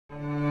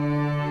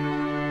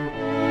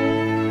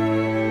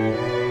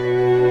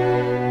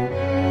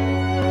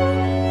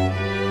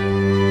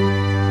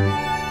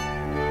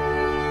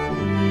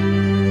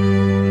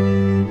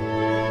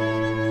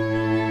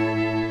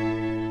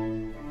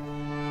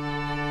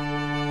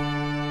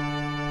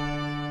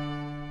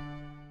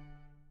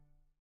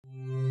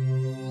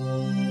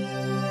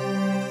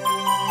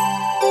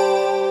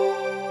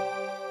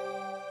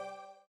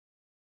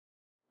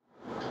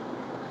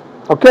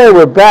Okay,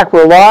 we're back.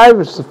 We're live.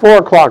 It's the 4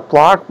 o'clock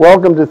block.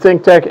 Welcome to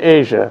ThinkTech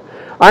Asia.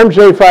 I'm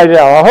Jay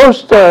Fidel.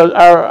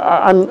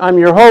 I'm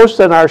your host,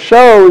 and our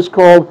show is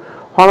called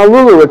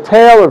Honolulu, A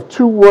Tale of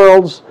Two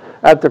Worlds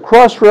at the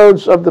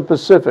Crossroads of the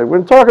Pacific. We're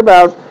going to talk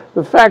about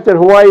the fact that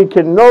Hawaii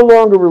can no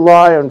longer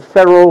rely on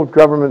federal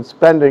government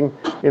spending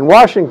in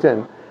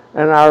Washington.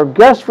 And our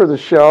guest for the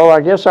show, I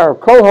guess our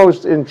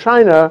co-host in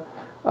China,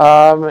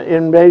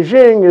 in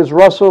Beijing, is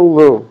Russell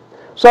Liu.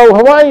 So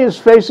Hawaii is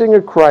facing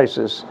a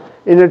crisis.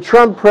 In a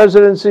Trump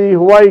presidency,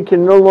 Hawaii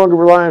can no longer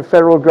rely on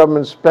federal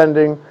government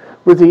spending.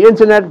 With the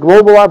internet,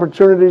 global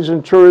opportunities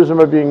in tourism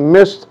are being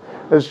missed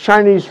as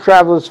Chinese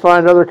travelers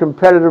find other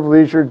competitive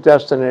leisure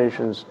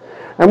destinations.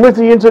 And with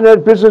the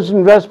internet, business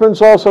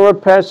investments also are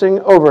passing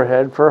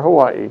overhead for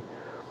Hawaii.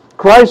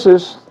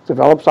 Crisis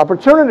develops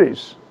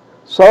opportunities.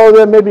 So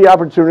there may be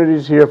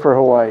opportunities here for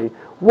Hawaii.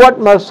 What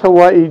must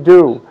Hawaii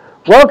do?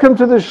 Welcome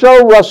to the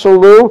show, Russell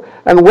Liu,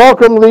 and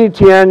welcome Lee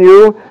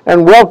Tianyu,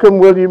 and welcome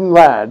William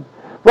Ladd.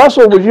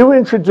 Russell, would you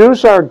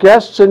introduce our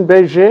guests in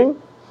Beijing?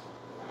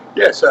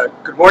 Yes,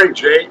 good morning,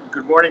 Jay.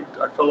 Good morning,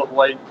 our fellow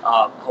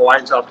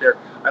Hawaiians out there.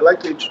 I'd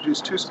like to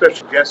introduce two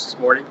special guests this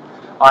morning.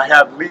 I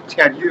have Lee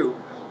Tianyu,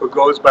 who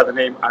goes by the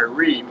name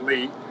Irene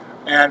Lee,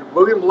 and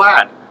William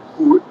Ladd,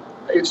 who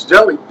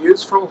incidentally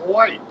is from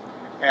Hawaii.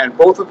 And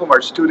both of them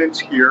are students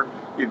here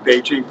in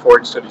Beijing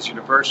Foreign Studies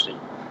University.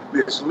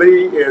 Ms.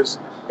 Lee is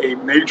a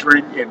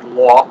majoring in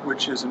law,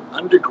 which is an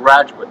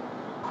undergraduate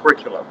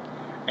curriculum.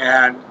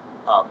 And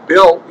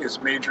Bill is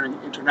majoring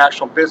in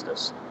international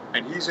business,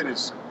 and he's in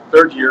his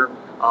third year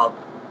of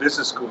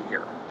business school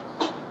here.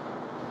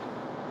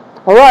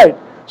 All right,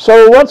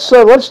 so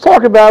let's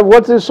talk about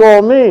what this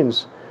all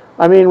means.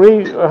 I mean,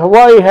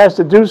 Hawaii has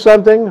to do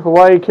something.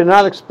 Hawaii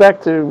cannot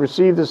expect to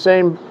receive the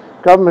same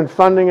government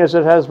funding as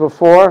it has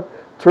before.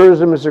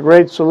 Tourism is a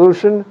great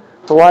solution.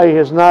 Hawaii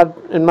has not,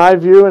 in my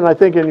view, and I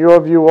think in your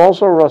view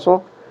also,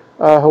 Russell,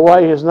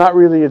 Hawaii has not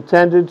really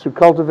attended to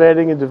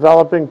cultivating and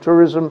developing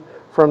tourism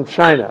from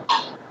China.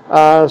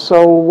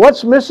 So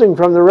what's missing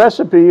from the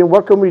recipe, and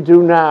what can we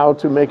do now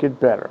to make it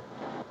better?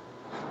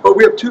 Well,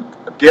 we have two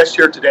guests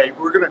here today.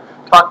 We're going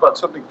to talk about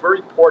something very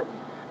important,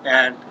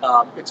 and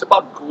it's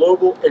about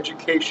global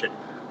education,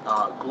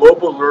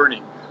 global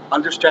learning,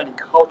 understanding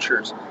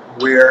cultures,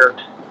 where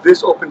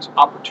this opens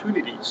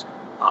opportunities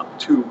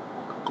to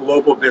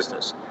global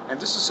business. And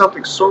this is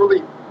something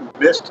sorely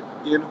missed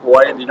in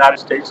Hawaii and the United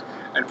States.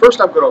 And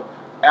first I'm going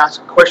to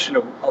ask a question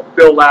of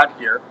Bill Ladd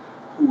here,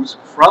 who's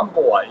from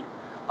Hawaii,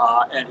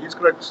 and he's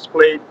going to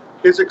explain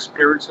his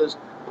experiences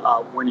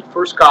when he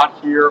first got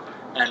here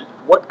and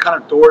what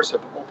kind of doors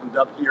have opened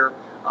up here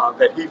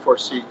that he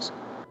foresees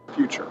in the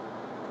future.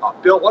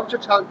 Bill, why don't you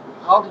tell me,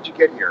 how did you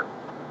get here?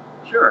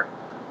 Sure.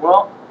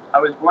 Well, I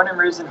was born and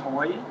raised in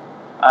Hawaii.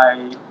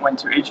 I went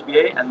to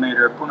HBA and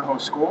later Punahou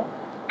School.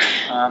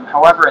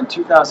 However, in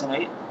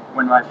 2008,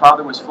 when my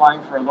father was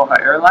flying for Aloha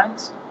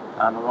Airlines,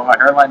 Aloha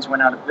Airlines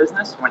went out of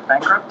business, went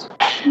bankrupt,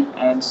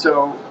 and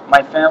so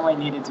my family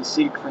needed to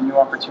seek for new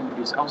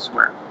opportunities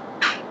elsewhere.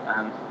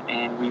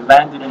 And we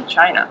landed in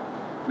China.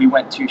 We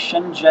went to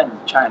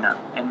Shenzhen, China,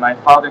 and my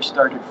father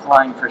started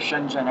flying for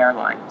Shenzhen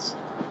Airlines.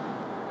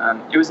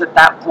 It was at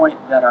that point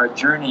that our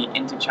journey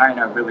into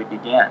China really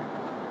began.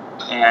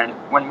 And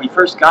when we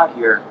first got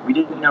here, we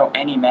didn't know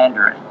any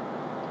Mandarin.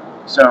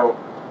 So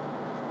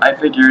I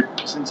figured,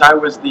 since I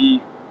was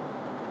the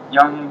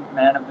young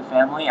man of the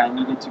family, I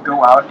needed to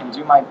go out and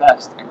do my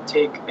best and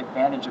take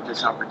advantage of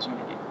this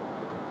opportunity.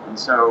 And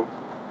so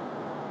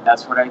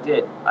that's what I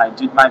did. I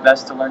did my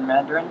best to learn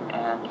Mandarin,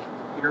 and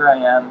here I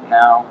am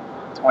now,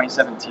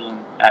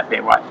 2017, at BY.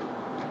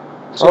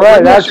 So all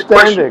right, that's your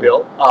question, outstanding.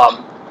 Bill.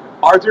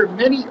 Are there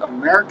many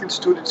American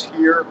students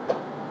here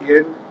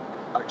in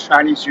a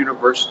Chinese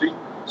university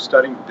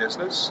studying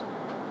business?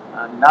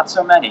 Not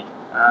so many.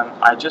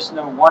 I just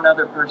know one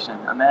other person,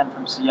 a man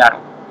from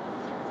Seattle.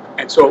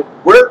 And so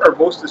where are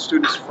most of the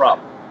students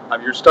from?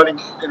 You're studying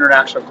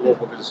international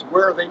global business.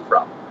 Where are they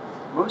from?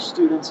 Most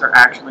students are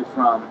actually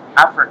from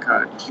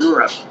Africa,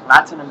 Europe,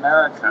 Latin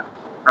America,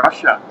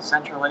 Russia,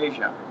 Central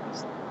Asia,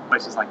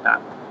 places like that.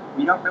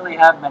 We don't really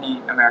have many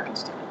American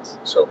students.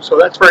 So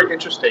that's very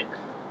interesting.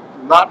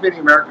 Not many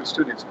American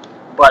students,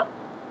 but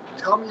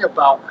tell me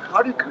about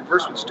how do you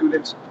converse with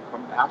students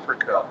from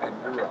Africa and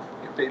Europe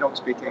if they don't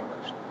speak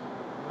English?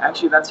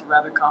 Actually, that's a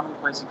rather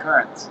commonplace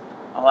occurrence.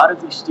 A lot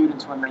of these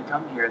students, when they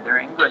come here, their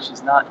English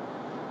is not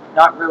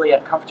really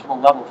at a comfortable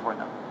level for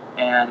them.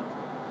 And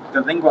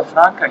the lingua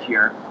franca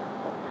here,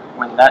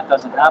 when that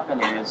doesn't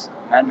happen, is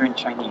Mandarin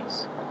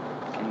Chinese.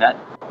 And that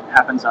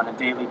happens on a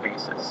daily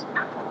basis.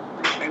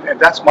 And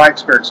that's my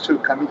experience too,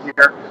 coming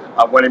here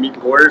when I meet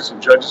lawyers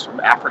and judges from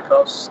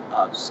Africa,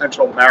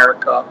 Central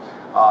America,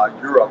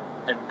 Europe,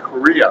 and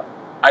Korea,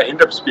 I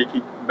end up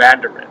speaking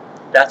Mandarin.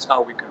 That's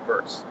how we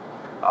converse.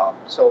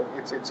 So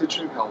it's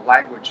interesting how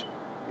language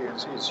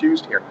is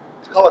used here.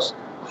 Tell us,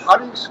 how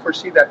do you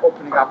foresee that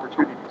opening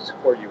opportunities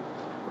for you?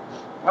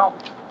 Well,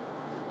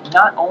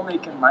 not only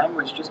can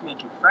language just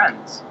make you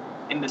friends,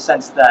 in the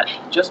sense that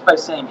just by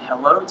saying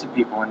hello to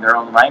people in their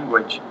own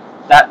language,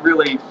 that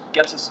really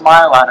gets a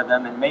smile out of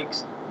them and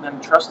makes them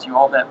trust you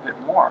all that bit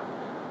more.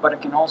 But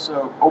it can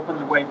also open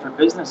the way for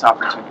business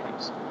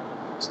opportunities.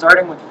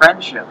 Starting with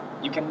friendship,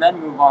 you can then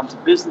move on to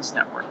business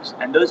networks,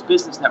 and those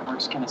business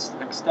networks can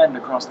extend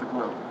across the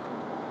globe.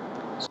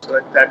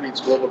 So that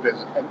means global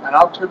business. And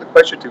I'll turn the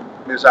question to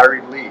Ms.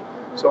 Irene Lee.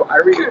 So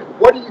Irene,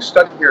 what do you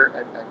study here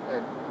at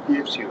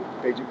BFSU,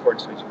 Beijing Foreign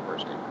Studies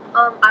University?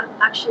 I'm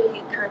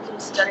actually currently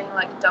studying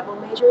like a double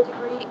major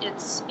degree.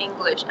 It's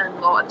English and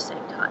law at the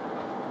same time.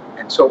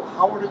 And so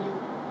how old are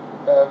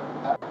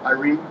you,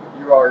 Irene?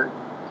 You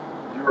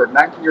are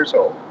 19 years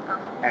old.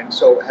 And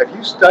so have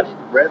you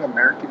read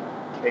American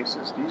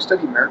cases? Do you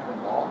study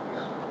American law?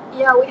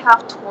 Yeah, we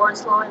have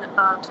towards law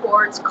and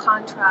towards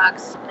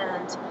contracts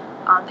and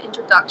the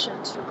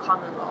introduction to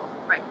common law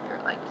right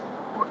here. Like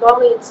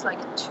normally it's like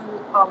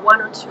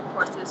one or two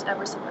courses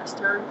every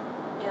semester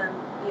in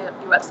the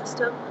U.S.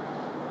 system.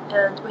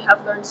 And we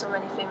have learned so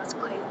many famous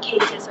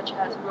cases such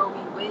as Roe v.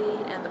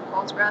 Wade and the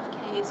Paulsgraf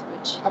case,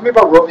 which... Tell me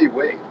about Roe v.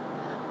 Wade.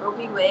 Roe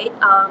v. Wade,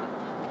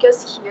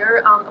 because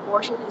here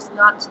abortion is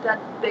not that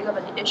big of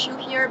an issue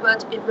here,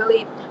 but it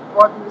really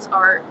broadens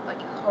our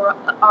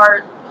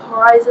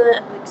horizon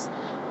and like,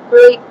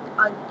 really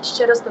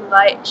shed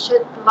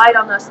light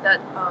on us that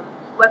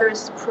whether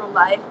it's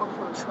pro-life or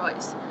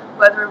pro-choice,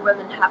 whether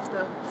women have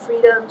the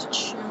freedom to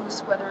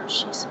choose whether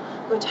she's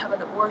going to have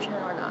an abortion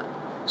or not.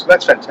 So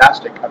that's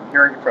fantastic. I'm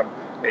hearing from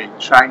a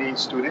Chinese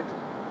student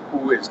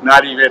who is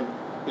not even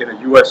in a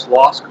U.S.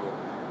 law school,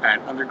 an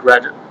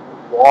undergraduate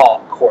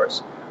law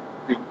course,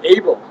 being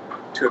able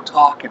to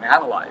talk and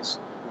analyze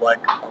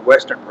like a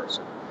Western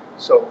person.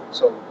 So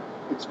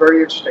it's very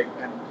interesting.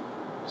 And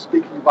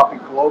speaking about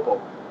being global,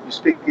 you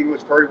speak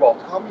English very well.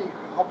 Tell me,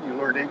 how have you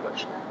learned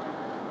English?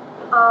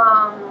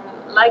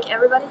 Like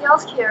everybody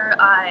else here,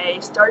 I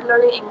started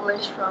learning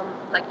English from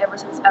like ever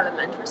since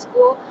elementary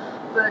school.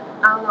 But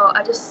I don't know,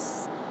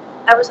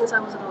 ever since I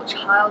was a little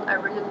child, I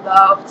really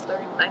loved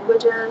learning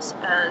languages,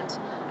 and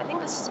I think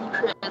the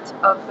secret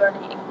of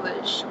learning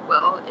English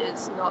well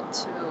is not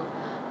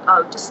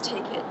to just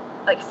take it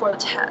like for the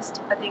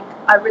test. I think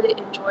I really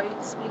enjoy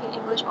speaking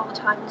English all the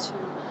time,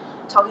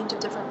 talking to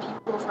different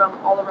people from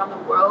all around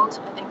the world.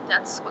 I think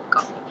that's what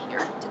got me here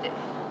today.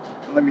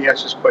 And let me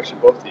ask this question,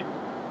 both of you.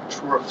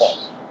 True or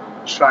false?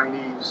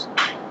 Chinese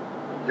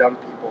young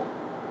people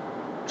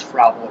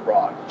travel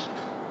abroad?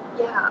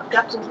 Yeah,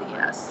 definitely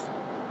yes.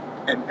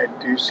 And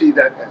do you see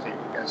that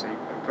as a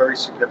very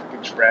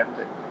significant trend?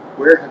 And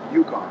where have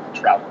you gone to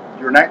travel?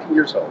 You're 19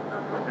 years old.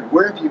 And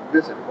where have you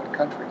visited? What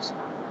countries?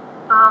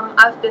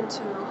 I've been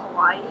to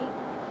Hawaii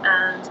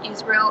and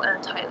Israel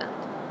and Thailand.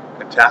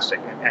 Fantastic.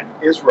 And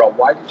Israel,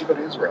 why did you go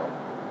to Israel?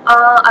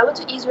 I went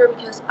to Israel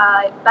because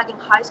back in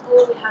high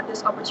school we had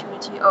this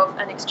opportunity of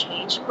an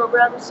exchange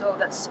program, so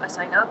I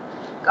signed up,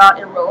 got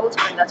enrolled,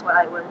 and that's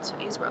why I went to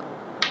Israel.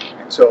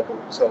 And so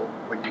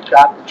when you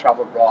got to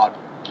travel abroad,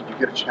 did you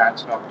get a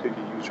chance and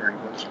opportunity to use your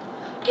English?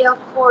 Yeah, of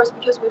course,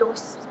 because we don't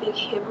speak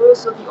Hebrew,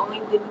 so the only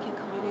way we can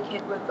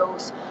communicate with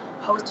those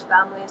host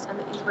families and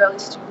the Israeli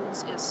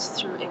students is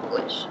through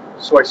English.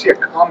 So I see a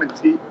common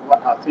thing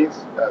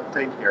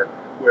here,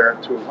 where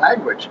through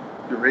language,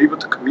 you're able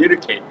to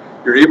communicate,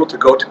 you're able to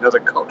go to another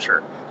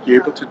culture,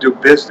 you're able to do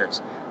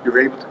business, you're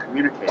able to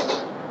communicate.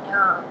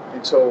 Yeah.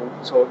 And so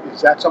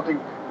is that something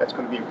that's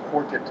going to be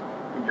important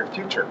in your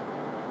future?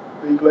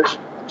 English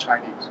and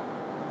Chinese?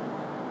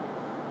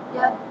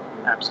 Yeah.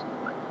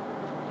 Absolutely.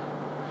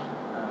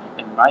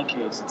 In my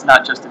case, it's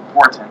not just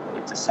important,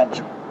 it's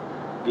essential.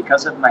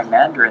 Because of my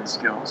Mandarin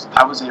skills,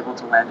 I was able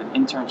to land an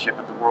internship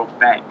at the World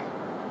Bank.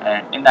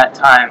 And in that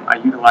time, I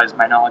utilized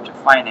my knowledge of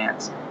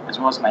finance, as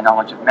well as my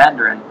knowledge of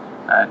Mandarin,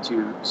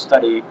 to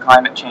study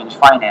climate change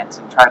finance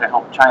and try to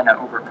help China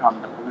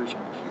overcome the pollution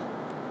issue.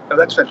 Now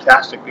that's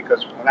fantastic,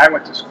 because when I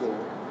went to school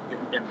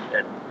in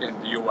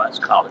the U.S.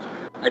 college,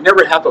 I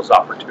never had those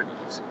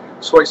opportunities.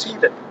 So I see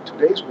that in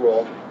today's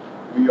world,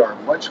 we are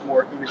much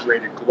more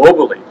integrated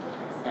globally,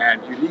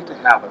 and you need to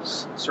have a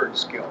certain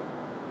skill.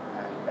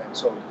 And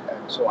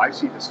so I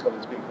see the skill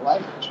as being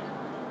language.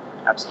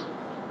 Absolutely.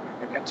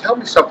 And tell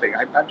me something.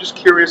 I'm just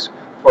curious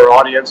for our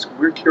audience.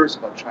 We're curious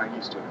about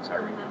Chinese students,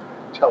 Irene.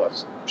 Tell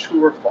us,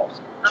 true or false?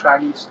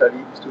 Chinese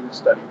students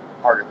study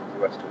harder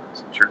than U.S.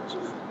 students. True.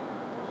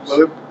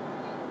 William?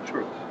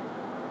 True.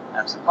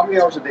 Absolutely. How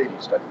many hours a day do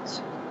you study?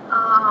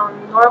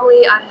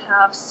 Normally I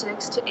have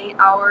 6 to 8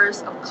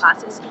 hours of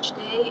classes each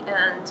day,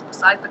 and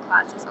besides the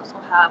classes I also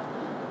have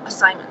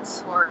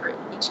assignments for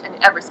each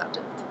and every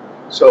subject.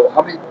 So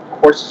how many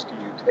courses do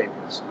you take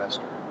in a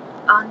semester?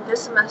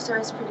 This semester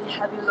is pretty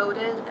heavy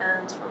loaded,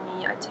 and for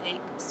me I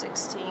take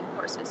 16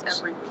 courses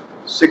every week.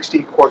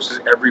 16 courses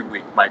every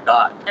week, my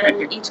God.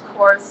 And each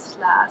course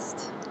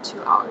lasts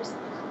 2 hours.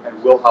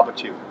 And Will, how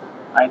about you?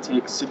 I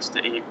take 6 to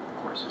 8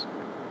 courses a week.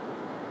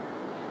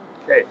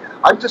 Okay,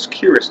 I'm just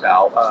curious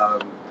now,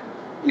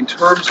 in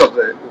terms of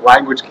the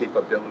language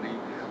capability,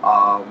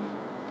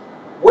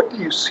 what do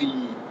you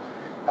see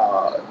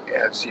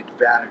as the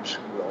advantage,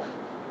 Will,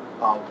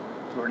 of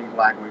learning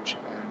language,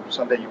 and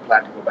someday you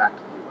plan to go back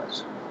to the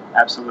U.S.?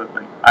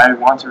 absolutely. I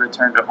want to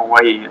return to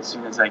Hawaii as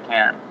soon as I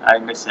can. I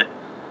miss it.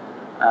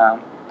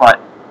 But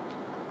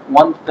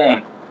one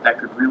thing that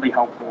could really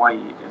help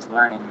Hawaii is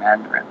learning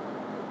Mandarin.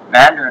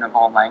 Mandarin, of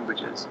all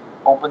languages,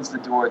 opens the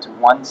door to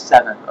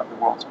 1/7 of the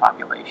world's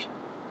population.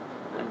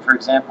 And for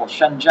example,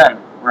 Shenzhen,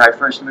 where I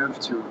first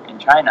moved to in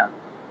China,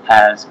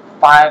 has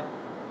 5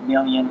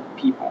 million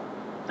people.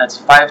 That's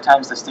 5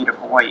 times the state of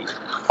Hawaii,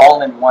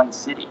 all in one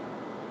city.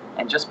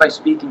 And just by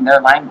speaking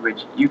their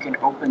language, you can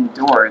open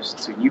doors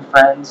to new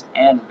friends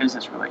and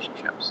business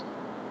relationships.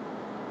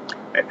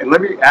 And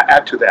let me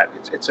add to that.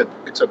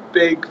 It's a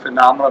big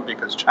phenomenon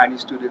because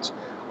Chinese students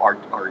are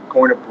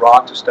going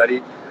abroad to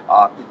study.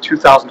 In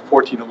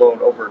 2014 alone,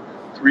 over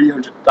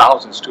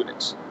 300,000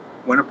 students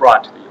went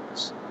abroad to the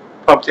U.S.,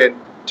 pumped in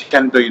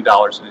 $10 billion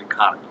in the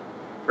economy.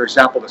 For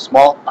example, the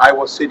small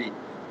Iowa city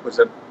was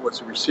a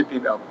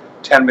recipient of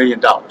 $10 million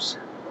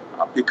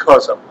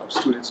because of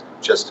students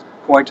just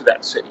going to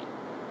that city,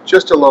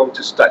 just alone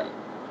to study.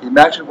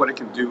 Imagine what it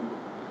can do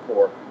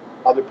for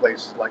other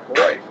places like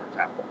Hawaii, for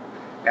example.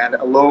 And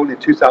alone in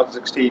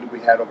 2016, we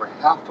had over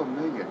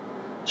 500,000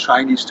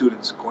 Chinese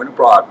students going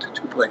abroad to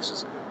 2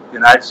 places, the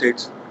United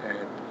States and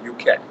the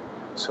UK.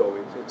 So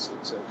it's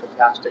a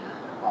fantastic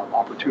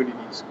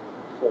opportunities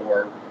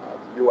for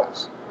the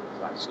U.S.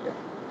 as I see it.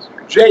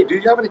 Jay, do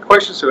you have any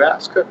questions to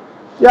ask?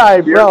 Yeah,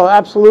 well,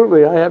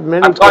 absolutely. I have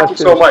many questions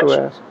so much,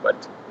 to ask. but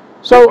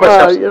so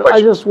I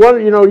just wonder,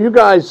 you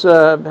guys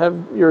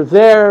you're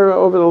there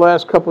over the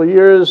last couple of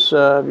years.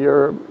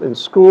 You're in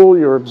school.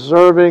 You're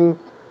observing,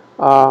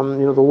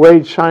 the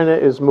way China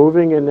is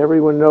moving, and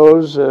everyone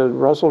knows.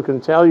 Russell can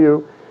tell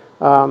you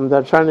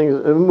that China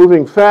is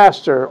moving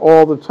faster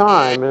all the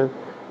time, and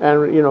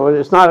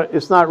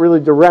it's not really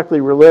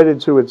directly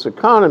related to its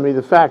economy.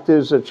 The fact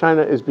is that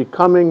China is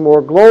becoming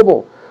more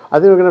global. I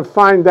think we're going to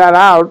find that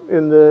out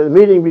in the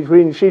meeting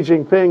between Xi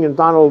Jinping and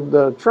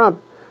Donald Trump.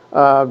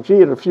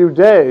 In a few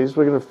days,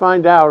 we're going to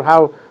find out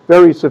how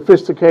very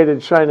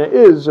sophisticated China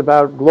is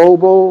about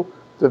global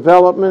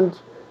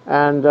development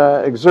and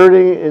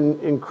exerting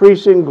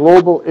increasing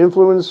global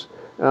influence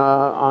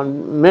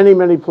on many,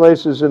 many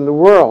places in the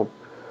world.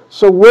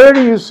 So where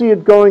do you see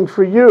it going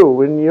for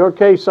you? In your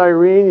case,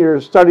 Irene,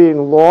 you're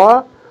studying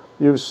law.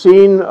 You've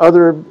seen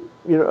other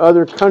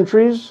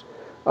countries.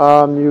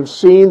 You've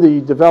seen the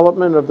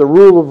development of the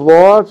rule of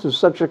law to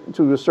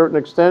a certain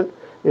extent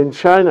in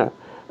China.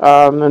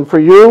 And for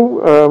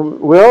you,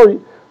 Will,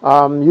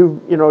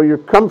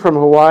 you come from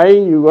Hawaii.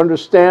 You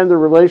understand the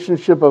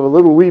relationship of a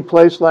little wee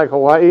place like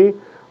Hawaii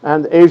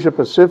and Asia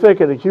Pacific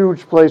and a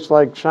huge place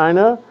like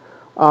China,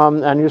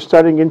 and you're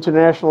studying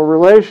international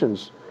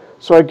relations.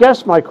 So I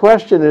guess my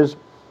question is,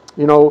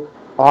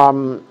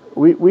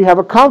 we have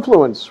a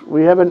confluence,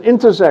 we have an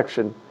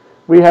intersection,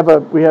 we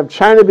have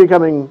China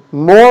becoming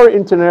more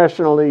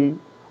internationally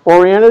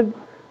oriented,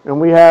 and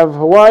we have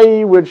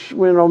Hawaii, which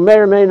may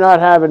or may not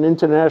have an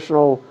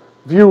international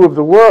view of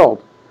the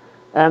world.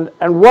 And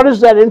what is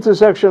that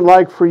intersection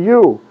like for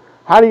you?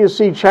 How do you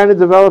see China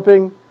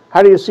developing?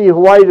 How do you see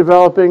Hawaii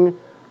developing?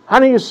 How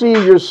do you see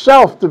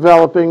yourself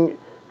developing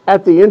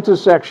at the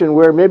intersection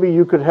where maybe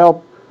you could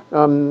help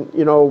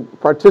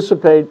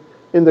participate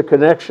in the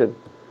connection?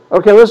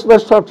 Okay,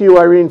 let's talk to you,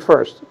 Irene,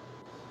 first.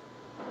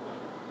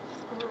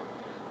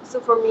 So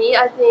for me,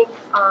 I think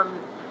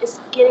it's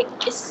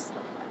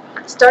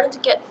starting to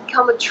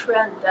become a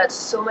trend that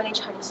so many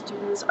Chinese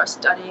students are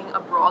studying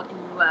abroad in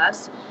the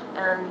U.S.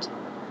 and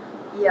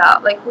yeah,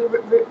 like we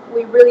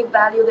really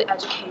value the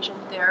education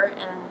there,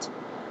 and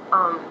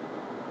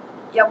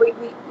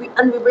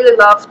we really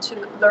love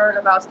to learn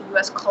about the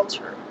U.S.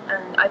 culture,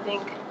 and I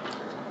think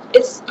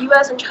it's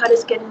U.S. and China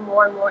is getting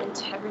more and more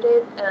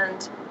integrated,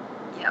 and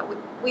yeah,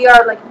 we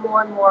are like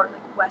more and more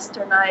like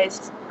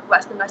westernized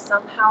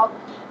somehow,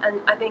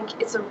 and I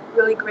think it's a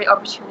really great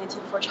opportunity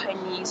for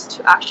Chinese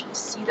to actually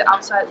see the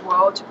outside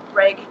world, to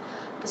break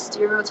the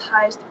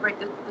stereotypes, to break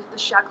the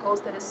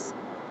shackles that is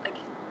like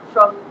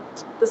from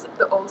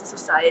the old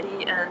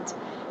society, and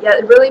yeah,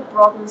 it really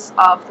broadens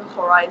up the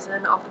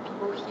horizon of the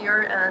people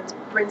here and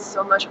brings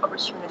so much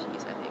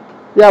opportunities, I think.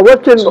 Yeah,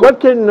 what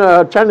can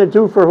China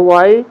do for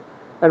Hawaii,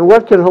 and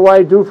what can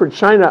Hawaii do for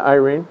China,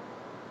 Irene?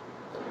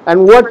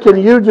 And what can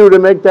you do to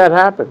make that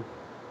happen?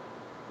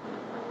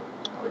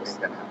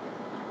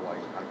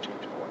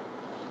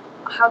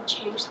 How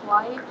change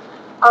Hawaii?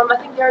 I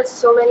think there are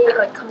so many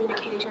like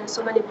communications,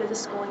 so many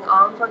business going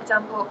on. For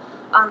example,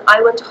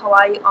 I went to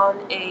Hawaii on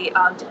a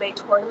debate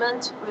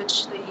tournament,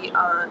 which the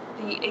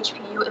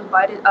HPU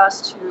invited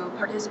us to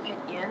participate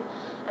in,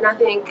 and I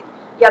think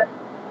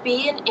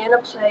being in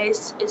a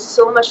place is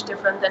so much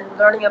different than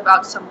learning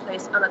about some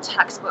place on a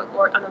textbook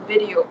or on a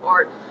video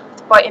or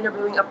by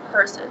interviewing a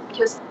person,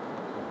 because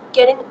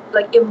getting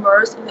like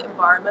immersed in the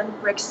environment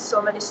breaks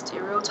so many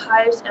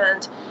stereotypes,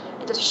 and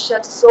it just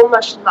sheds so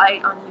much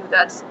light on you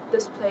that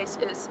this place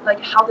is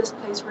like how this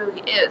place really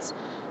is.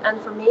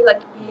 And for me,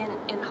 like being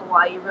in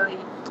Hawaii really,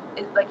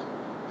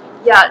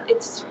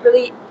 it's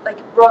really like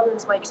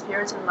broadens my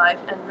experience in life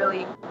and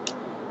really,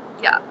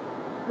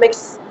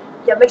 makes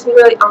me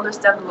really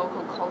understand the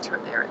local culture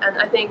there. And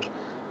I think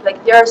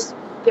like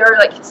there are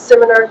like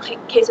similar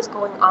cases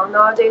going on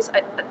nowadays.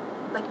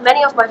 Like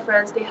many of my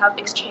friends, they have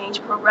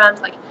exchange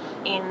programs like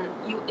in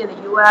the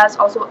U.S.,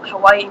 also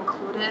Hawaii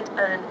included,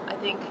 and I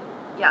think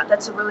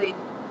that's really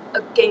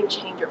a game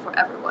changer for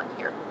everyone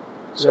here.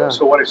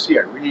 So what I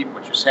read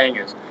what you're saying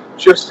is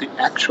just the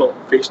actual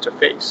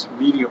face-to-face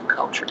meeting of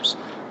cultures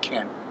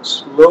can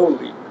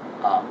slowly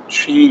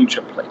change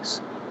a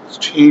place,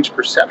 change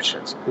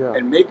perceptions,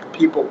 and make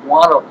people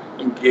want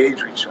to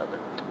engage with each other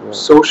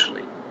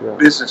socially,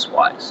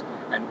 business-wise.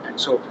 And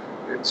so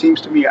it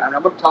seems to me, and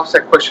I'm going to toss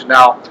that question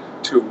now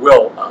to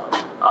Will,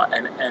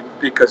 and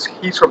because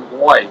he's from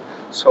Hawaii,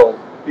 so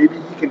maybe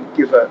he can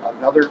give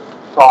another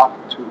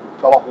thought to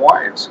fellow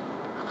Hawaiians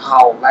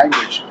how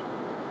language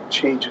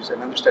changes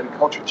and understanding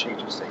culture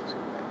changes things.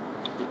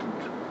 And it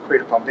can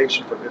create a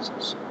foundation for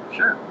business.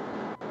 Sure.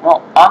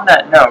 Well, on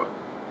that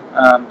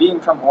note, being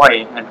from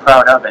Hawaii and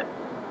proud of it,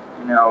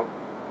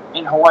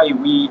 in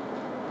Hawaii,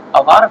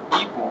 a lot of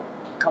people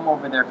come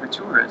over there for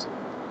tourism,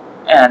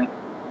 and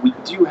we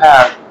do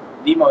have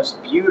the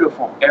most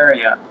beautiful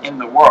area in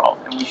the world,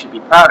 and we should be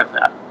proud of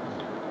that.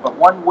 But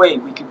one way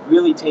we could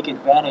really take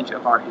advantage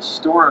of our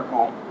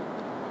historical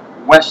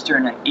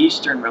Western and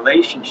Eastern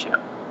relationship,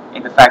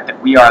 in the fact that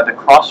we are the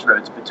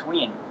crossroads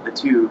between the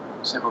two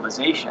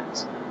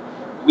civilizations,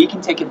 we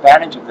can take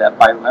advantage of that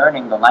by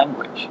learning the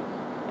language.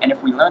 And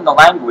if we learn the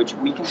language,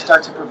 we can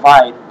start to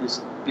provide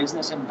this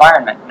business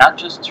environment, not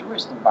just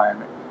tourist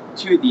environment,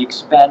 to the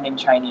expanding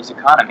Chinese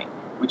economy,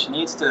 which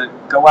needs to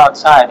go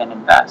outside and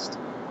invest.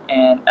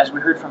 And as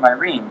we heard from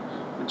Irene,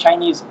 the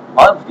Chinese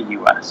love the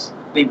U.S.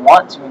 They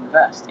want to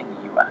invest in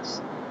the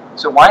U.S.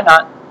 So why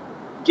not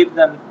give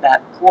them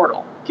that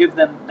portal, give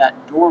them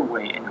that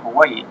doorway in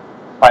Hawaii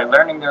by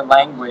learning their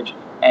language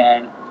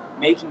and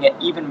making it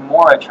even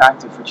more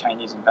attractive for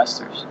Chinese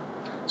investors?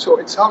 So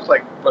it sounds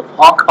like what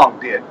Hong Kong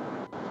did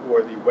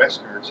for the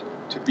Westerners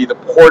to be the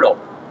portal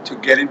to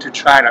get into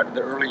China in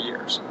the early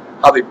years,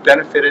 how they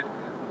benefited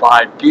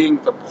by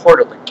being the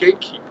portal, the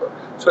gatekeeper.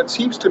 So it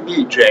seems to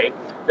me, Jay,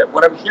 that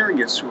what I'm hearing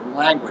is through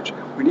language,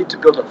 we need to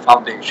build a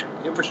foundation,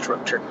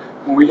 infrastructure.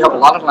 When we have a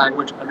lot of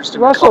language,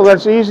 understanding Russell, culture.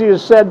 that's easier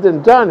said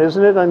than done,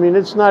 isn't it? I mean,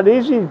 it's not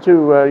easy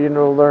to,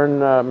 learn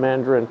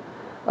Mandarin.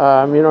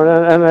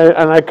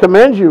 And I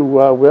commend you,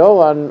 Will,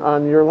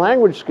 on your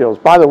language skills.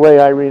 By the way,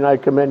 Irene, I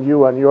commend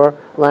you on your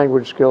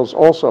language skills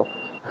also.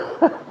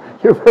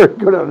 You're very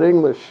good at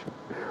English.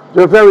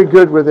 You're very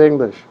good with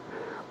English.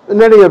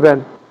 In any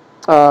event,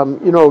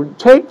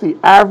 take the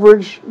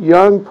average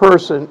young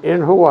person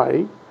in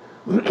Hawaii.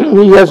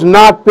 He has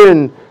not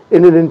been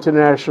in an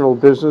international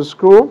business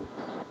school.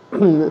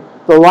 The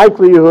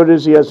likelihood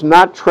is he has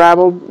not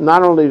traveled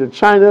not only to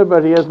China,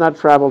 but he has not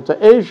traveled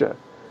to Asia.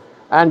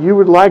 And you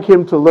would like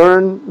him to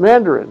learn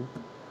Mandarin.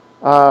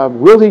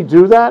 Will he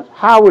do that?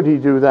 How would he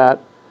do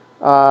that?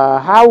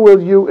 How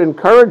will you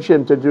encourage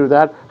him to do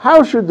that?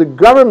 How should the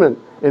government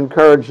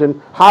encourage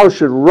him? How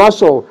should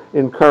Russell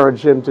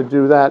encourage him to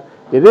do that?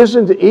 It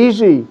isn't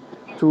easy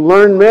to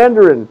learn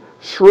Mandarin.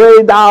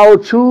 Shui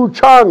Dao Chu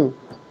Chung.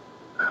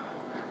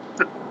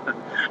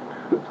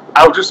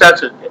 I would just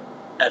answer,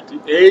 at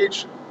the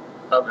age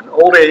of an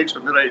old age, or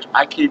middle age,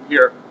 I came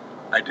here.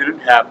 I didn't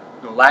have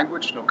no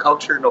language, no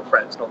culture, no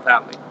friends, no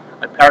family.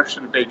 I parachuted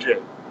in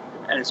Beijing,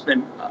 and it's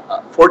been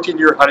a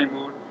 14-year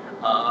honeymoon.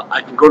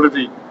 I can go to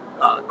the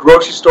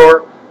grocery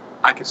store.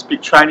 I can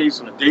speak Chinese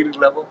on a daily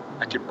level.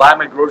 I can buy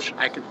my groceries.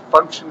 I can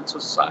function in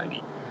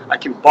society. I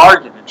can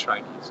bargain in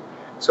Chinese.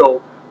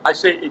 So I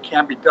say it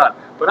can be done.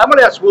 But I'm going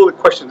to ask Will the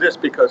question this,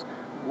 because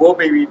Will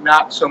may be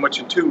not so much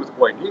in tune with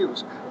Hawaii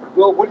news. But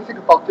Will, what do you think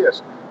about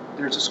this?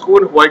 There's a school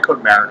in Hawaii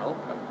called Marino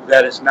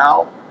that is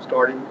now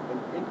starting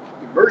an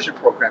immersion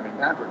program in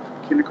Mandarin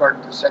from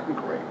kindergarten to second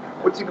grade.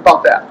 What do you think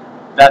about that?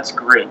 That's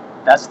great.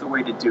 That's the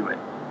way to do it.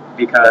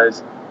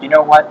 Because, you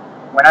know what?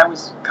 When I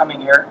was coming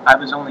here, I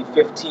was only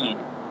 15.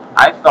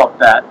 I felt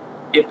that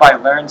if I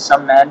learned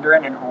some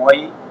Mandarin in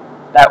Hawaii,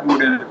 that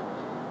would have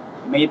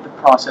made the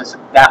process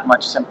that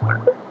much simpler.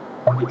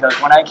 Because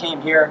when I came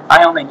here,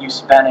 I only knew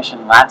Spanish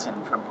and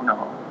Latin from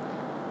Punahou.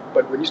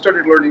 But when you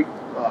started learning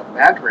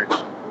Mandarin,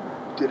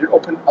 did it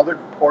open other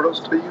portals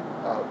to you,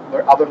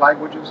 learn other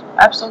languages?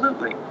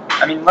 Absolutely.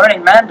 I mean,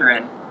 learning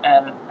Mandarin,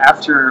 and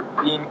after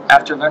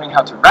learning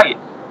how to write,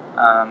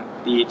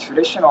 the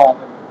traditional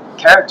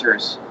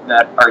characters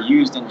that are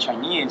used in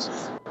Chinese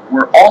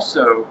were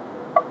also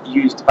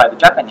used by the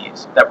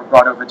Japanese that were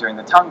brought over during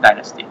the Tang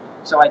Dynasty.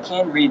 So I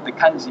can read the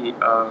kanji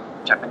of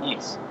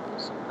Japanese.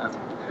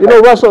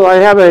 Russell, I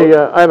have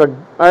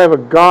a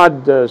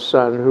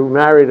godson who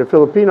married a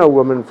Filipino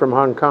woman from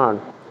Hong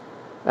Kong,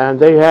 and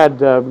they had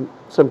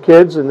some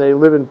kids, and they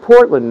live in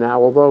Portland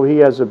now, although he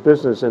has a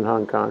business in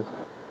Hong Kong.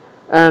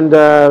 And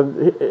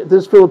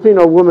this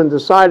Filipino woman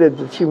decided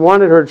that she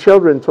wanted her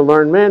children to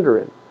learn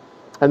Mandarin,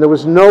 and there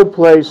was no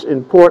place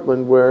in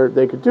Portland where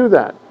they could do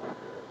that.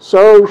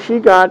 So she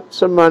got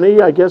some money,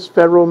 I guess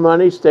federal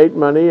money, state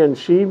money, and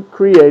she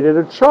created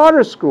a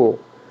charter school.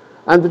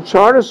 And the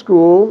charter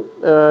school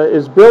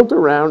is built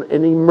around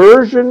an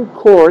immersion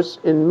course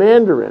in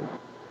Mandarin.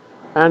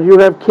 and you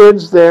have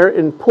kids there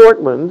in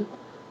Portland,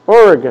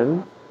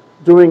 Oregon,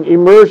 doing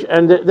immersion,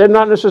 and they're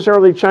not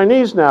necessarily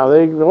Chinese now.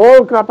 They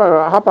all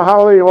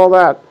hapa all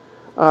that.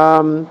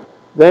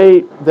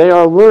 They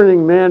are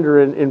learning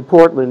Mandarin in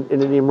Portland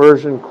in an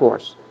immersion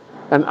course,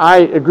 and I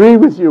agree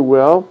with you,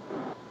 Will,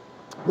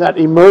 that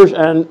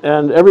immersion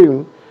and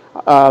everything.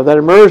 That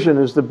immersion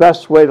is the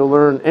best way to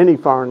learn any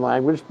foreign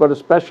language, but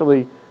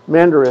especially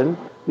Mandarin.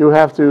 You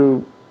have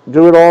to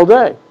do it all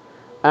day.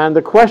 And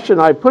the question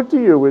I put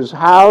to you is,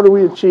 how do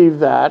we achieve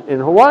that in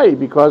Hawaii?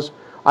 Because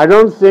I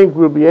don't think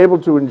we'll be able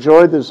to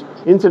enjoy this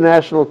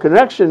international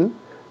connection,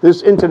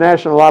 this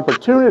international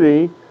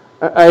opportunity.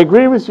 I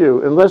agree with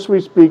you, unless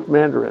we speak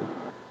Mandarin.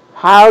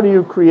 How do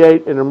you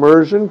create an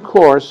immersion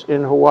course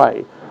in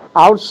Hawaii,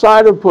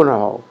 outside of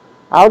Punahou,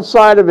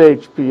 outside of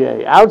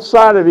HPA,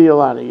 outside of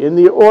Iolani, in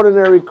the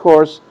ordinary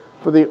course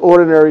for the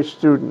ordinary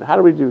student? How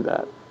do we do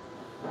that?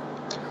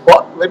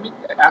 Well, let me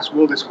ask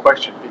Will this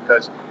question,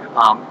 because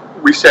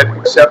we said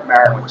except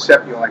Maryland,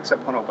 except Iolani,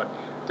 except Punahou, but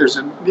there's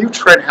a new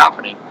trend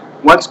happening.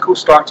 One school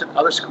starts it,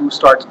 other schools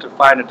start to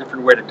find a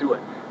different way to do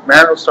it.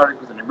 Maryland started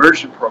with an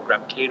immersion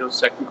program, Cato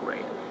second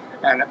grade,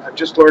 and I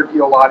just learned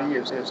Iolani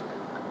is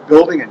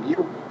building a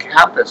new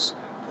campus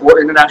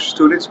for international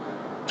students,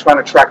 trying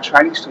to attract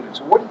Chinese students.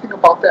 So what do you think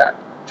about that?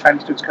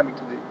 Chinese students coming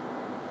to the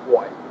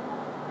Hawaii.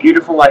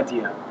 Beautiful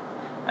idea.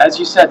 As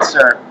you said,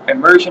 sir,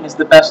 immersion is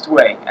the best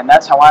way, and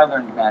that's how I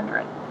learned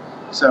Mandarin.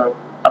 So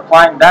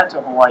applying that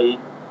to Hawaii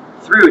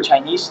through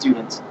Chinese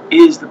students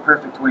is the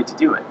perfect way to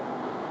do it.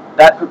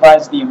 That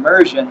provides the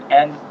immersion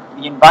and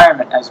the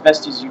environment as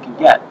best as you can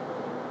get.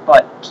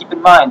 But keep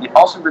in mind, it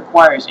also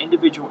requires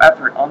individual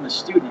effort on the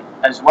student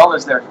as well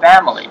as their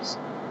families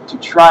to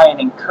try and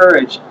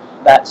encourage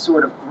that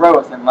sort of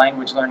growth in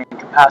language learning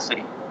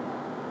capacity.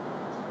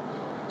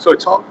 So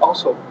it's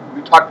also,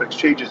 we talked about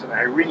exchanges, and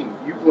Irene,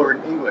 you've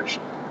learned English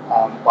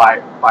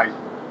by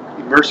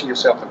immersing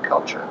yourself in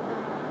culture.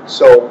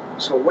 So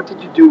what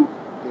did you do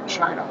in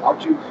China? How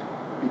did you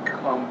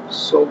become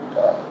so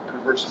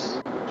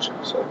conversant in English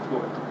and so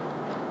fluent?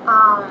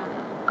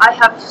 I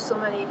have so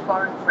many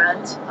foreign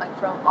friends, like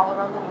from all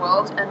around the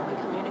world, and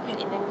we communicate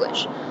in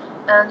English.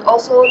 And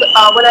also, when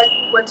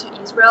I went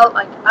to Israel,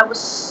 like I was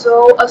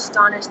so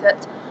astonished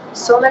that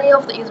so many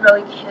of the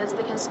Israeli kids,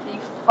 they can speak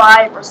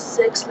 5 or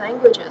 6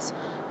 languages.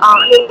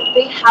 I mean,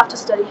 they have to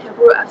study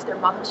Hebrew as their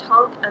mother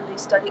tongue, and they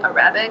study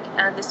Arabic,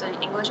 and they study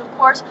English, of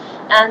course.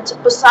 And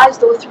besides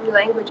those 3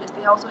 languages,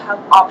 they also have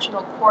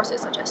optional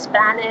courses such as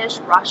Spanish,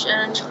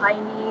 Russian,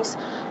 Chinese,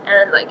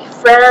 and like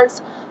French.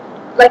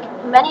 Like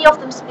many of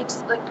them speak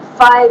like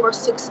 5 or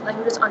 6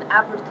 languages on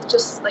average. It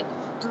just like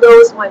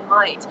blows my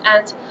mind.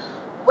 And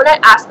when I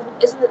ask them,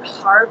 isn't it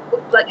hard?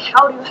 Like,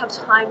 how do you have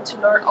time to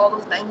learn all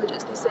those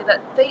languages? They say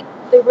that they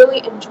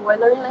really enjoy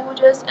learning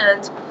languages,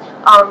 and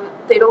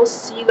they don't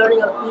see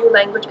learning a new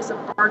language as a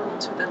burden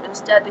to them.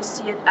 Instead, they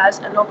see it as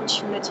an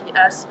opportunity,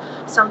 as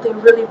something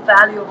really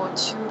valuable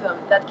to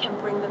them that can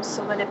bring them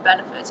so many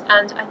benefits.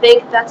 And I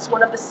think that's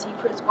one of the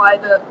secrets why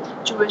the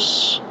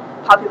Jewish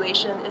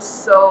population is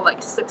so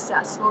like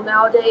successful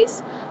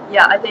nowadays.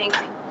 Yeah, I think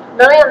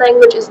learning a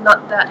language is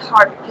not that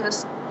hard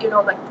because, you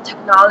know, like the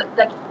technology,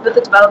 like with the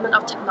development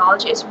of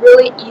technology, it's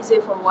really easy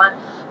for one.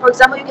 For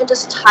example, you can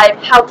just type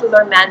how to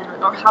learn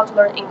Mandarin or how to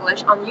learn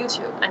English on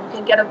YouTube, and you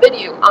can get a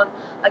video on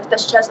like that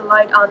sheds a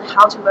light on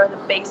how to learn the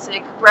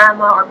basic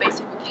grammar or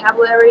basic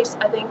vocabularies.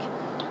 I think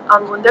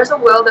when there's a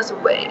will, there's a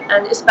way,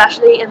 and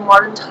especially in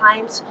modern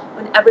times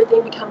when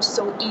everything becomes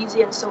so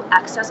easy and so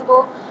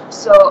accessible.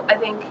 So I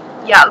think,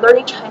 yeah,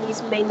 learning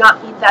Chinese may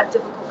not be that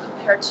difficult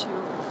compared to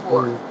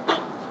before.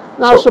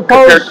 Now,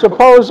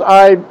 suppose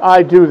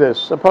I do this.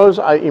 Suppose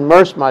I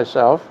immerse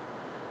myself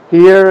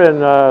here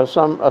in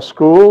a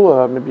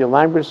school, maybe a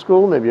language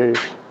school,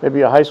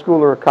 maybe a high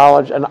school or a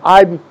college, and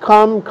I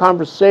become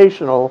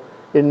conversational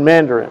in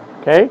Mandarin.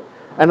 Okay,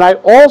 and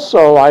I've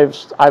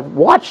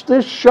watched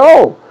this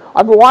show.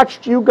 I've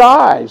watched you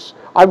guys.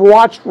 I've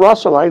watched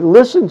Russell. I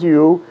listen to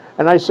you,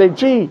 and I say,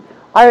 gee,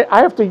 I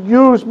have to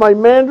use my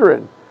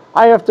Mandarin.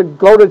 I have to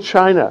go to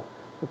China.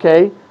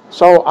 Okay,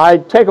 so I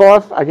take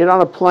off. I get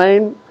on a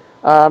plane.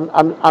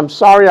 I'm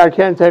sorry I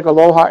can't take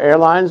Aloha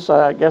Airlines.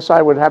 I guess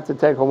I would have to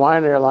take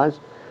Hawaiian Airlines.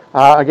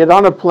 I get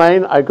on a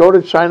plane. I go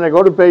to China. I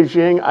go to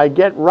Beijing. I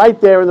get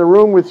right there in the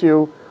room with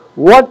you.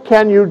 What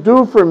can you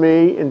do for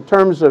me in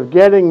terms of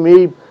getting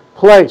me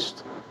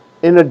placed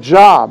in a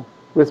job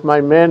with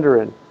my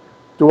Mandarin?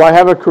 Do I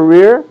have a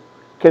career?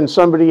 Can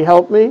somebody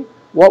help me?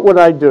 What would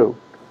I do?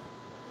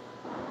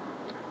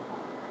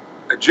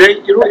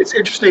 Jay, you know, it's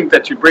interesting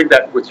that you bring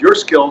that with your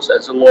skills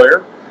as a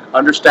lawyer,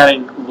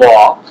 understanding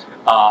law,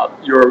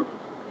 your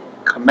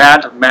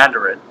command of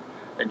Mandarin,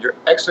 and your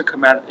excellent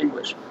command of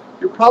English.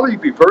 You'll probably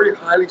be very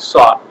highly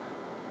sought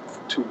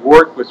to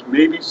work with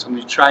maybe some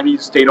of these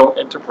Chinese state-owned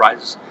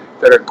enterprises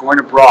that are going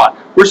abroad.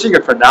 We're seeing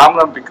a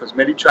phenomenon because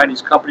many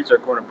Chinese companies are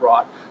going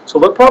abroad. So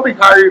they'll probably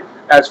hire you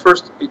as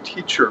first a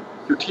teacher.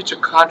 You teach a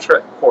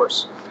contract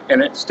course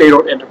in a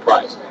state-owned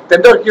enterprise.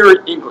 Then they'll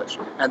hear English,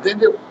 and then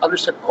they'll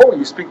understand, oh,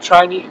 you speak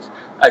Chinese.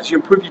 As you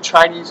improve your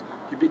Chinese,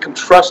 you become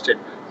trusted.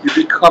 You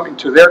become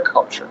into their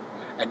culture.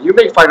 And you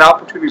may find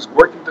opportunities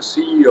working with the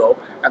CEO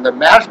and the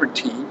management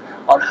team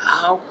on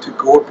how to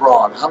go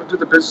abroad, how to do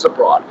the business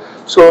abroad.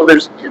 So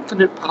there's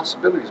infinite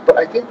possibilities. But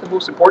I think the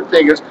most important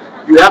thing is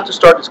you have to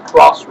start this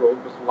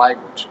crossroad with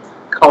language,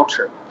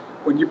 culture.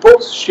 When you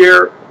both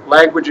share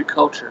language and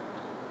culture,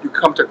 you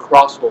come to a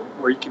crossroad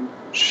where you can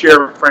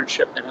share a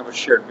friendship and have a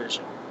shared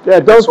vision. Yeah,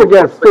 don't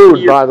forget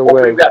food, by the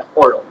way. That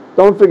portal.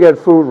 Don't forget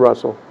food,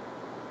 Russell.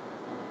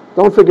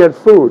 Don't forget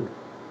food.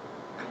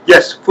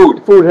 Yes,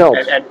 food. Food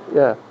helps.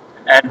 Yeah.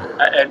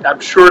 And I'm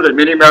sure that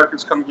many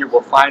Americans coming here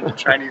will find that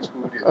Chinese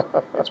food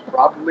is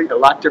probably a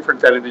lot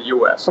different than in the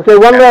U.S. Okay,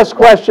 one last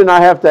question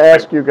I have to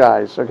ask you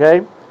guys,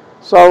 okay?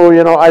 So,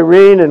 you know,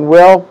 Irene and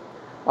Will,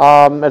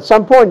 at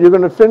some point you're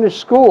going to finish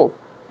school.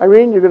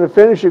 Irene, you're going to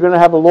finish, you're going to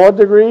have a law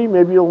degree,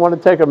 maybe you'll want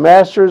to take a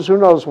master's, who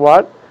knows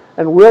what.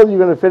 And Will, you're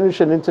going to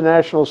finish in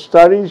international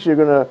studies, you're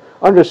going to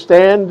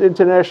understand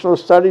international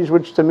studies,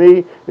 which to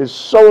me is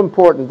so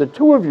important. The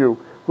two of you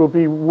will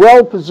be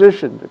well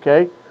positioned,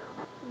 okay?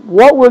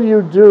 What will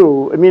you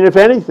do, I mean, if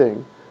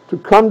anything, to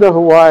come to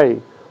Hawaii?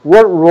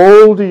 What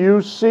role do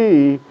you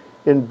see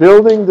in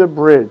building the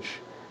bridge?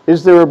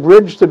 Is there a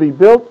bridge to be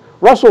built?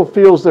 Russell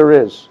feels there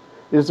is.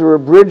 Is there a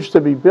bridge to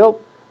be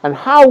built? And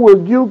how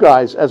will you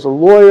guys, as a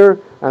lawyer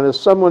and as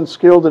someone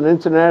skilled in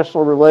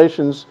international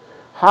relations,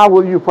 how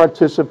will you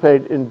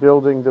participate in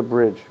building the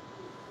bridge?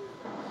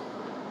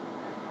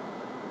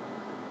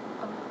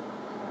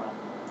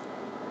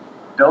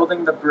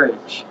 Building the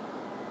bridge,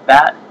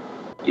 that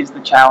is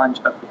the challenge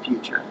of the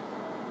future.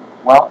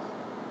 Well,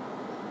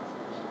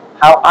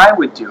 how I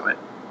would do it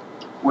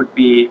would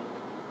be,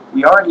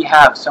 we already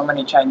have so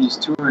many Chinese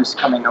tourists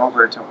coming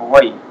over to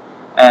Hawaii,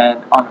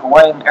 and on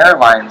Hawaiian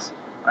Airlines,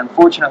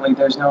 unfortunately,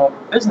 there's no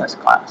business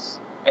class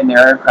in their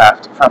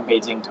aircraft from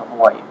Beijing to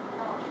Hawaii.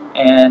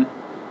 And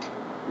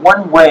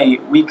one way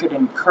we could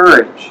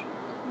encourage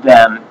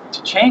them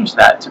to change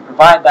that, to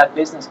provide that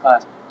business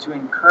class, to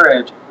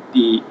encourage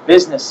the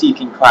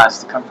business-seeking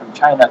class to come from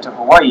China to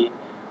Hawaii,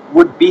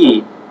 would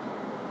be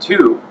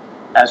to,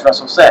 as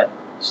Russell said,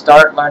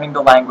 start learning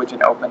the language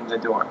and open the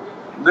door.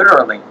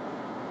 Literally,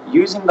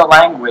 using the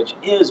language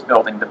is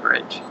building the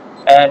bridge.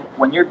 And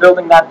when you're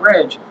building that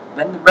bridge,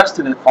 then the rest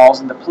of it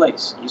falls into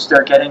place. You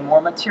start getting more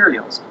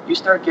materials. You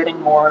start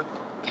getting more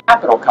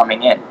capital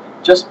coming in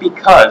just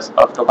because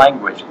of the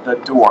language, the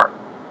door.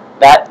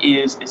 That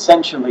is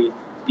essentially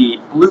the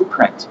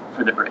blueprint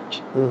for the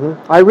bridge.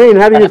 Mm-hmm. Irene,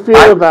 how do you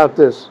feel about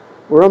this?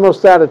 We're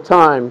almost out of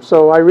time.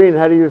 So Irene,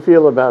 how do you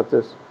feel about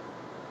this?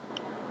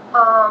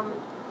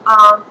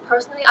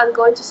 Personally, I'm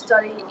going to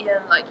study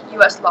in like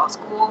U.S. law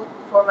school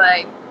for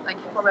the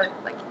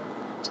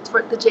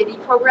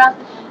JD program,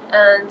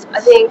 and I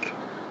think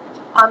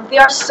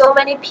there are so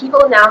many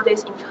people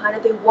nowadays in China.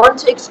 They want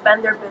to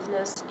expand their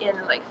business in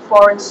like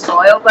foreign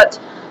soil, but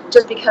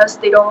just because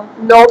they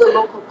don't know the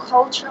local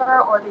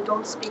culture or they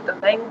don't speak the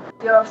language,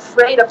 they're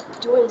afraid of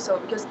doing so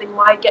because they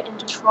might get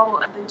into trouble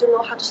and they don't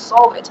know how to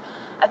solve it.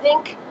 I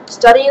think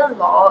studying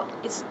law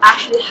is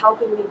actually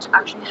helping me to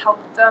actually help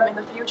them in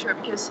the future,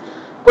 because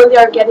when they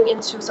are getting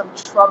into some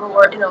trouble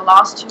or in a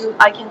lawsuit,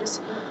 I can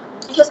just,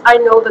 because I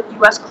know the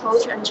U.S.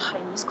 culture and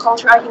Chinese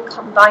culture, I can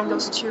combine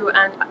those two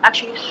and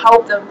actually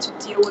help them to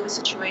deal with the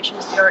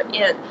situations they're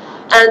in.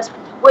 And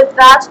with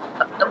that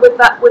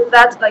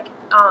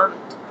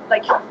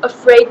like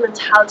afraid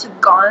mentality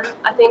gone,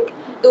 I think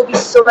it will be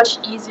so much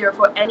easier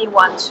for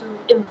anyone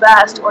to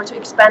invest or to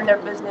expand their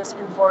business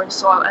in foreign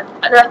soil.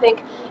 And I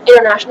think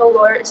international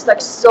lawyer is like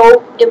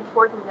so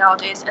important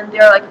nowadays, and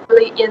they're like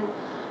really in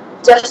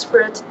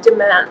desperate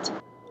demand.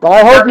 Well,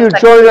 I hope you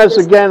join us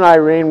again,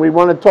 Irene. We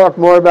want to talk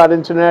more about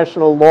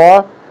international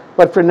law,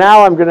 but for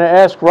now I'm going to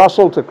ask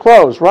Russell to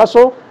close.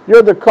 Russell,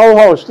 you're the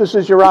co-host. This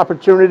is your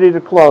opportunity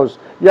to close.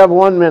 You have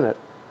 1 minute.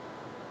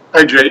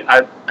 Hi, Jay.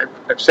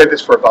 I've said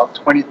this for about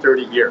 20,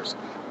 30 years.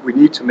 We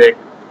need to make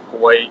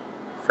Hawaii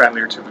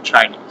friendlier to the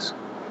Chinese.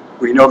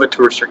 We know the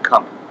tourists are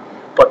coming.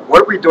 But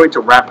what are we doing to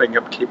ramping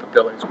up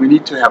capabilities? We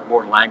need to have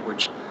more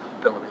language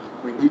ability.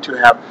 We need to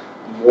have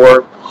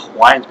more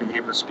Hawaiians being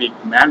able to speak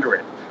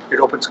Mandarin. It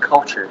opens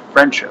culture,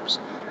 friendships.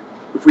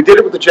 If we did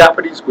it with the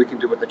Japanese, we can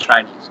do it with the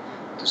Chinese.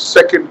 The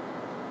second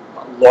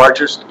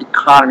largest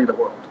economy in the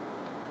world.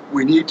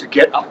 We need to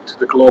get up to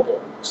the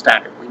global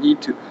standard. We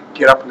need to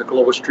get up in the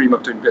global stream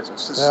of doing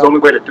business. This is the only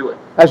way to do it.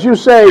 As you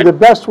say, the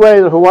best way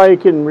that Hawaii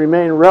can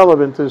remain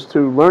relevant is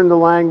to learn the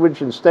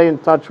language and stay in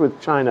touch with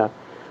China.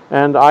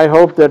 And I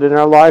hope that in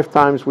our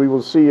lifetimes we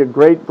will see a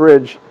great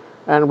bridge.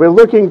 And we're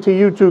looking to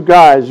you two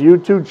guys, you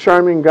two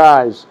charming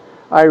guys,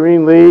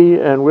 Irene Lee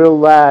and Will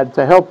Ladd,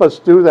 to help us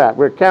do that.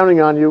 We're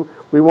counting on you.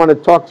 We want to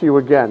talk to you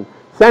again.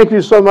 Thank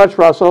you so much,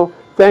 Russell.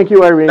 Thank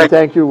you, Irene.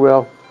 Thank you,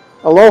 Will.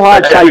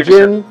 Aloha, Chai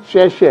Jin,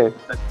 Xie Xie.